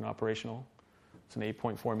decade and operational. It's an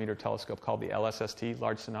 8.4-meter telescope called the LSST,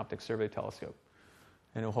 Large Synoptic Survey Telescope.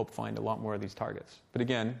 And it'll hope find a lot more of these targets. But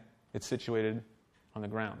again, it's situated on the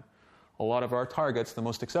ground. A lot of our targets, the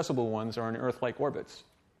most accessible ones, are in Earth-like orbits.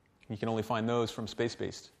 You can only find those from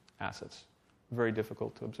space-based assets. Very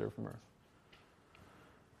difficult to observe from Earth.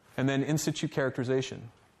 And then in situ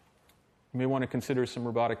characterization. You may want to consider some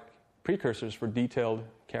robotic precursors for detailed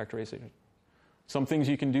characterization. Some things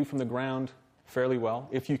you can do from the ground fairly well.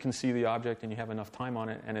 If you can see the object and you have enough time on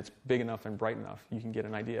it and it's big enough and bright enough, you can get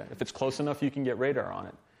an idea. If it's close enough, you can get radar on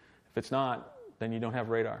it. If it's not, then you don't have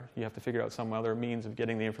radar. You have to figure out some other means of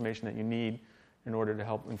getting the information that you need in order to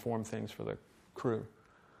help inform things for the crew.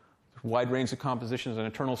 There's a wide range of compositions and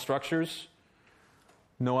internal structures.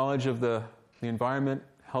 Knowledge of the environment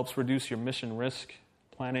helps reduce your mission risk,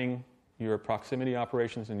 planning your proximity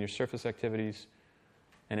operations and your surface activities,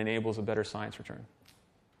 and enables a better science return.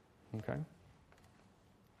 Okay?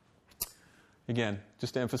 Again,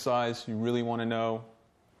 just to emphasize, you really want to know,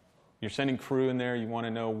 you're sending crew in there, you want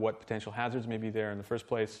to know what potential hazards may be there in the first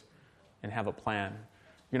place, and have a plan.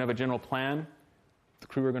 You're going to have a general plan. The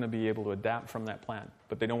crew are going to be able to adapt from that plan,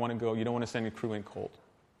 but you don't want to send your crew in cold.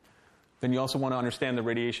 Then you also want to understand the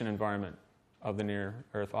radiation environment of the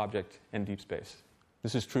near-Earth object in deep space.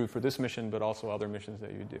 This is true for this mission, but also other missions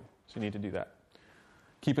that you do. So you need to do that.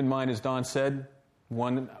 Keep in mind, as Don said,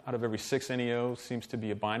 1 out of every 6 NEO seems to be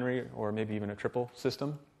a binary or maybe even a triple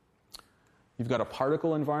system. You've got a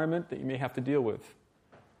particle environment that you may have to deal with,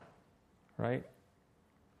 right?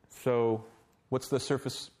 So what's the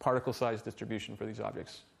surface particle size distribution for these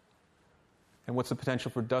objects? And what's the potential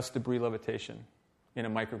for dust debris levitation in a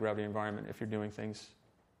microgravity environment if you're doing things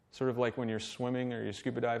sort of like when you're swimming or you're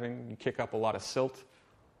scuba diving, you kick up a lot of silt,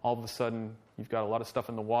 all of a sudden you've got a lot of stuff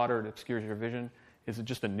in the water, it obscures your vision. Is it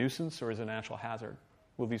just a nuisance or is it an actual hazard?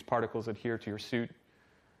 Will these particles adhere to your suit,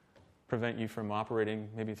 prevent you from operating?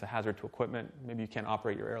 Maybe it's a hazard to equipment. Maybe you can't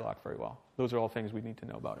operate your airlock very well. Those are all things we need to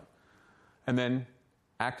know about it. And then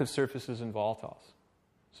active surfaces and volatiles.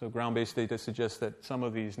 So ground-based data suggests that some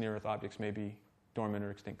of these near-Earth objects may be dormant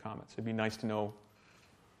or extinct comets. It'd be nice to know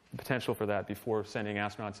the potential for that before sending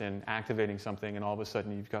astronauts in, activating something, and all of a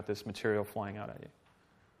sudden you've got this material flying out at you.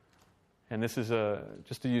 And this is,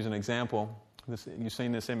 just to use an example, you've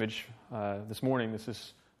seen this image this morning. This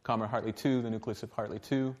is Comet Hartley 2, the nucleus of Hartley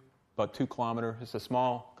 2, about 2 kilometers. It's a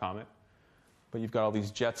small comet, but you've got all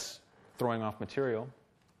these jets throwing off material.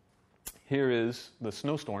 Here is the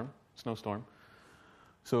snowstorm.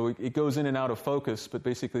 So it goes in and out of focus, but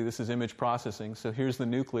basically this is image processing. So here's the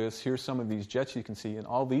nucleus. Here's some of these jets you can see. And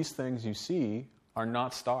all these things you see are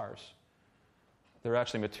not stars. They're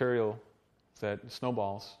actually material that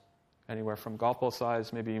snowballs, anywhere from golf ball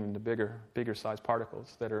size, maybe even to bigger size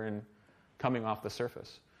particles that are coming off the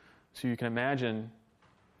surface. So you can imagine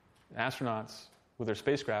astronauts with their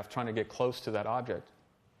spacecraft trying to get close to that object.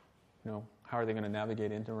 How are they going to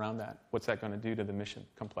navigate around that? What's that going to do to the mission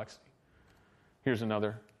complexity? Here's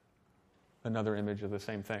another image of the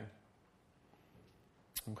same thing.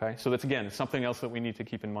 Okay, so that's, again, it's something else that we need to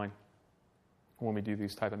keep in mind when we do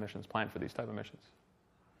these type of missions, plan for these type of missions.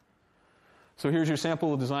 So here's your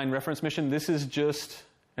sample design reference mission. This is just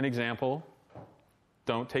an example.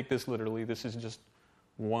 Don't take this literally. This is just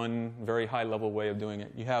one very high-level way of doing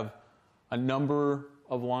it. You have a number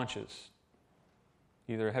of launches,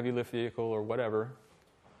 either a heavy lift vehicle or whatever,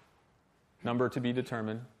 number to be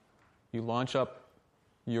determined. You launch up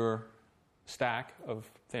your stack of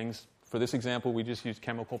things. For this example, we just used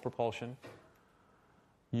chemical propulsion.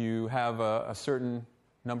 You have a certain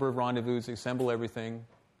number of rendezvous, assemble everything.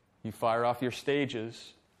 You fire off your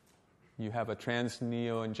stages. You have a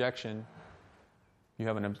trans-neo injection. You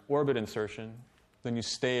have an orbit insertion. Then you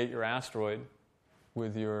stay at your asteroid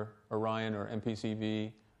with your Orion or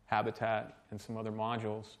MPCV, habitat, and some other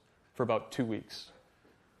modules for about 2 weeks.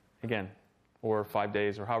 Again, or 5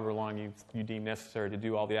 days, or however long you deem necessary to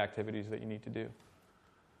do all the activities that you need to do.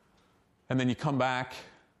 And then you come back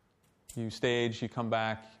You stage, you come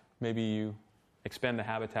back, maybe you expend the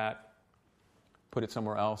habitat, put it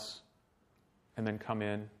somewhere else, and then come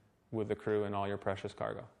in with the crew and all your precious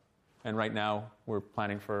cargo. And right now, we're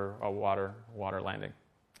planning for a water landing.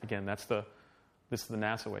 Again, this is the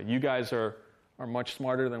NASA way. You guys are much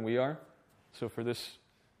smarter than we are, so for this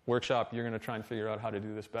workshop, you're going to try and figure out how to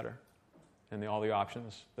do this better and all the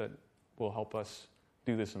options that will help us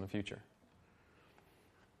do this in the future.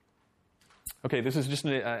 Okay, this is just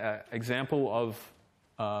an example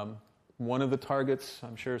of one of the targets.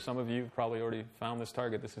 I'm sure some of you probably already found this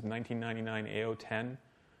target. This is 1999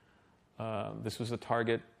 AO10. This was a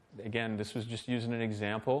target. Again, this was just using an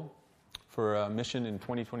example for a mission in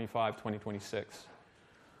 2025, 2026.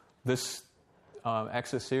 This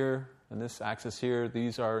axis here and this axis here,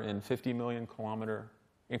 these are in 50 million kilometer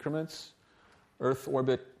increments. Earth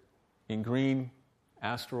orbit in green,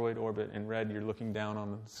 asteroid orbit in red. You're looking down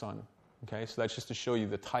on the sun. Okay, so that's just to show you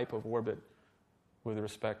the type of orbit with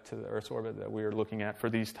respect to the Earth's orbit that we are looking at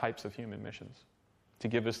for these types of human missions to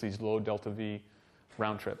give us these low delta V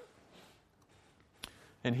round trip.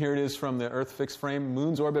 And here it is from the Earth fixed frame.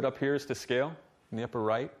 Moon's orbit up here is to scale in the upper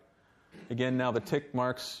right. Again, now the tick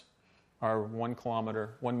marks are 1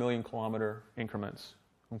 million kilometer increments.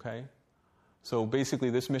 Okay? So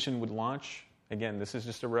basically this mission would launch, again, this is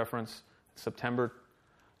just a reference, September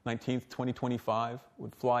 19th, 2025,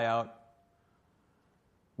 would fly out,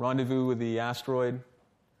 rendezvous with the asteroid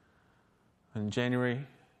on January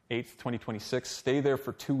 8th, 2026. Stay there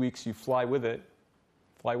for 2 weeks. You fly with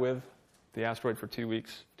the asteroid for 2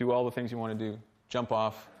 weeks. Do all the things you want to do. Jump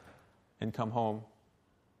off and come home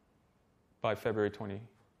by February 22nd,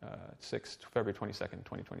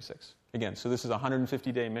 2026. Again, so this is a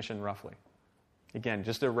 150-day mission roughly. Again,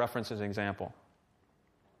 just a reference as an example.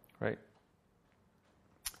 Right?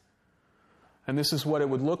 And this is what it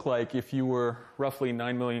would look like if you were roughly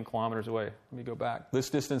 9 million kilometers away. Let me go back. This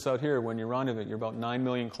distance out here, when you rendezvous, you're about 9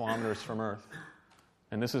 million kilometers from Earth.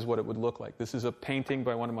 And this is what it would look like. This is a painting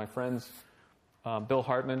by one of my friends, Bill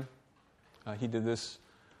Hartman. He did this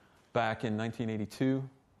back in 1982.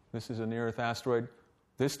 This is a near-Earth asteroid.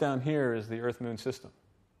 This down here is the Earth-Moon system.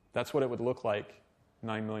 That's what it would look like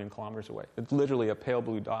 9 million kilometers away. It's literally a pale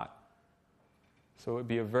blue dot. So it would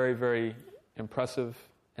be a very, very impressive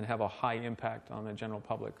and have a high impact on the general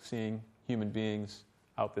public, seeing human beings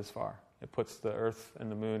out this far. It puts the Earth and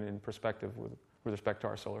the Moon in perspective with respect to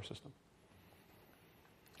our solar system.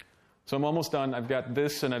 So I'm almost done. I've got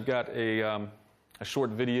this, and I've got a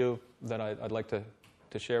short video that I'd like to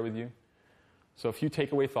share with you. So a few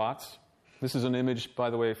takeaway thoughts. This is an image, by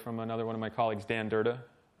the way, from another one of my colleagues, Dan Durda.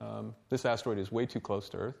 This asteroid is way too close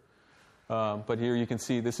to Earth. But here you can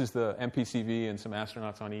see this is the MPCV and some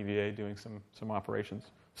astronauts on EVA doing some operations,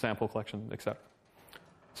 sample collection, etc.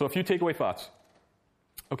 So a few takeaway thoughts.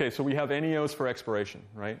 Okay, so we have NEOs for exploration,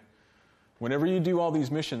 right? Whenever you do all these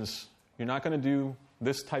missions, you're not going to do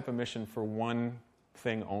this type of mission for one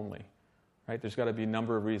thing only, right? There's got to be a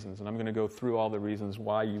number of reasons, and I'm going to go through all the reasons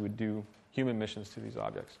why you would do human missions to these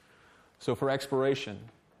objects. So for exploration,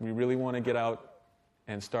 we really want to get out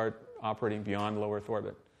and start operating beyond low Earth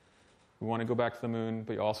orbit. We want to go back to the Moon,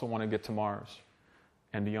 but you also want to get to Mars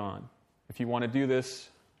and beyond. If you want to do this,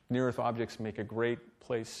 near-Earth objects make a great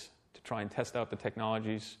place to try and test out the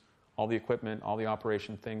technologies, all the equipment, all the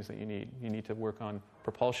operation things that you need. You need to work on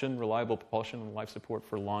propulsion, reliable propulsion, and life support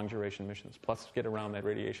for long-duration missions, plus get around that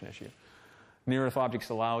radiation issue. Near-Earth objects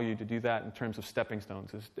allow you to do that in terms of stepping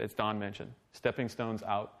stones, as Don mentioned. Stepping stones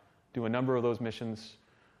out, do a number of those missions.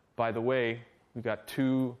 By the way, we've got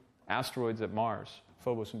 2 asteroids at Mars,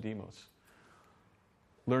 Phobos and Deimos.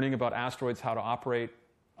 Learning about asteroids, how to operate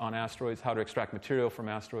on asteroids, how to extract material from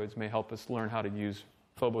asteroids may help us learn how to use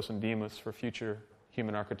Phobos and Deimos for future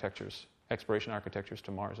human architectures, exploration architectures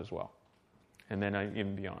to Mars as well, and then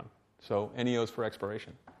even beyond. So NEOs for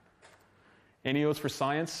exploration. NEOs for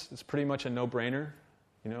science is pretty much a no-brainer.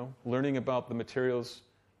 Learning about the materials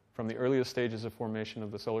from the earliest stages of formation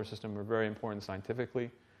of the solar system are very important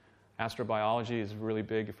scientifically. Astrobiology is really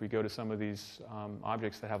big. If we go to some of these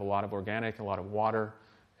objects that have a lot of organic, a lot of water,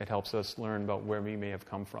 it helps us learn about where we may have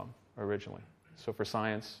come from originally. So for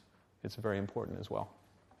science, it's very important as well.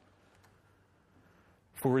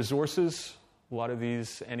 For resources, a lot of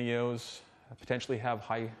these NEOs potentially have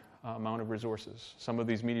high amount of resources. Some of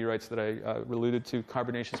these meteorites that I alluded to,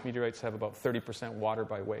 carbonaceous meteorites, have about 30% water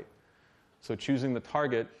by weight. So choosing the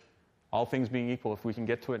target, all things being equal, if we can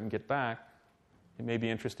get to it and get back, it may be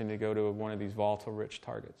interesting to go to one of these volatile-rich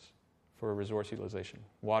targets for resource utilization.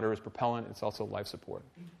 Water is propellant. It's also life support.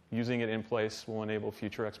 Using it in place will enable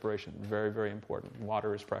future exploration. Very, very important.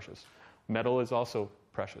 Water is precious. Metal is also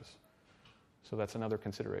precious. So that's another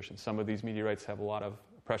consideration. Some of these meteorites have a lot of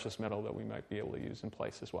precious metal that we might be able to use in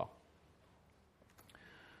place as well.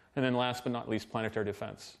 And then last but not least, planetary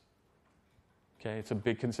defense. Okay, it's a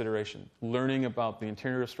big consideration. Learning about the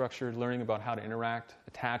interior structure, learning about how to interact,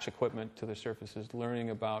 attach equipment to the surfaces, learning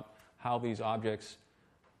about how these objects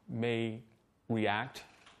may react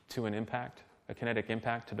to an impact, a kinetic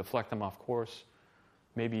impact, to deflect them off course,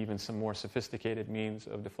 maybe even some more sophisticated means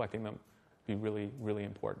of deflecting them, be really, really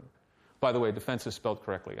important. By the way, defense is spelled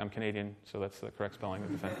correctly. I'm Canadian, so that's the correct spelling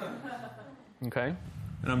of defense. Okay?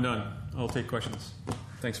 And I'm done. I'll take questions.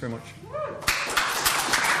 Thanks very much.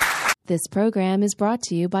 This program is brought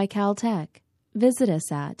to you by Caltech. Visit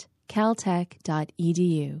us at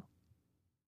caltech.edu.